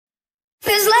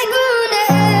like we're on the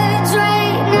edge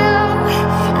right now.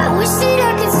 I wish that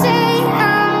I could say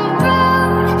I'm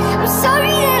proud. I'm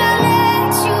sorry that I let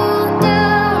you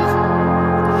down.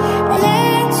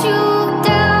 Let you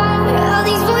down. All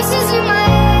these voices in my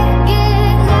head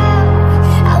get loud.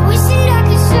 I wish that I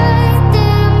could shut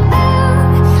them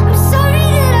out. I'm sorry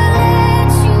that I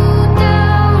let you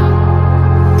down.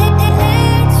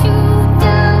 Let you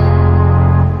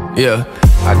down. Yeah,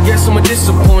 I guess I'm a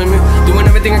disappointment. Doing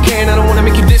everything I can, I don't wanna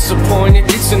make you disappointed.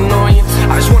 It's annoying,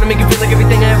 I just wanna make it feel like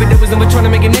everything I ever did was never trying to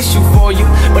make an issue for you.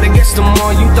 But I guess the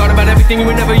more you thought about everything, you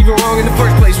were never even wrong in the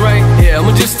first place, right? Yeah,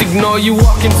 I'ma just ignore you,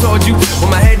 walking towards you with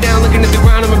my head down, looking at the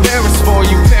ground, I'm embarrassed for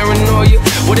you. Paranoia,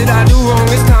 what did I do wrong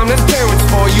this time? That's parents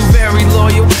for you. Very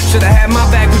loyal, should've had my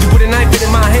back, would you put a knife in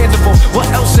my hands before? What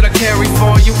else should I carry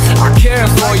for you? I care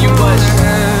for you, but on the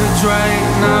edge right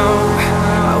now.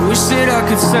 I wish that I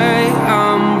could say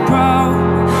I'm proud.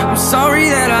 I'm sorry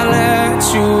that I let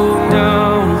you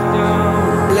down.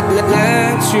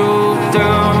 Let you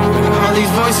down. All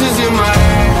these voices in my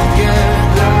head get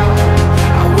loud.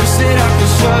 I wish that I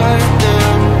could shut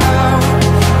them out.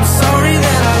 I'm sorry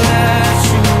that I let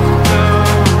you down.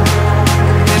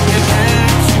 Let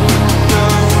you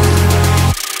down.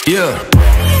 Yeah.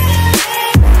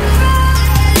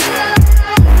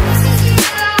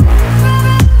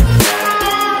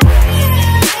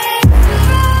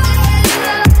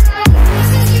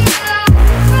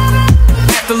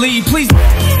 Lead, please.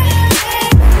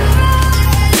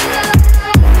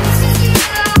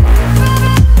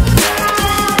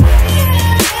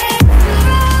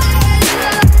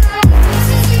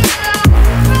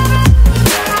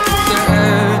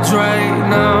 Right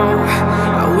now,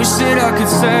 I wish that I could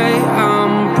say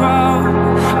I'm proud.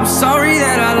 I'm sorry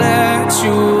that I let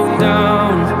you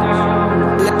down.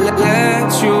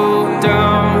 Let you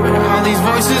down. All these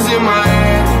voices in my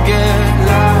head get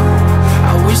loud.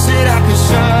 I wish that I could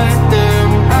shut them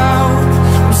out.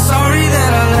 I'm sorry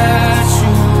that I let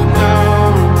you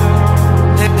down.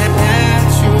 Let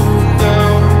you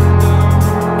down.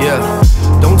 Yeah,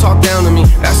 don't talk down to me,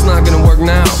 that's not gonna work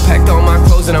now. Packed all my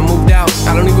clothes and I moved out.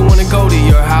 I don't even wanna go to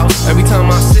your house. Every time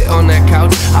I sit on that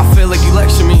couch, I feel like you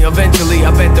lecture me. Eventually,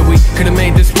 I bet that we could've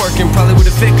made this work and probably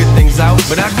would've figured things out.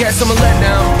 But I guess I'm a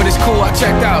letdown, but it's cool, I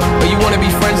checked out. Oh, you wanna be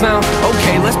friends now?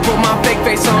 Okay, let's put my fake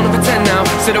face on and pretend now.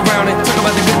 Sit around and talk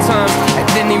about the good times that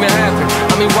didn't even happen.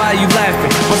 I mean, why are you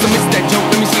laughing? Must have missed that joke,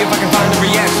 let me see if I can find a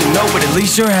reaction. No, but at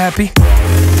least you're happy.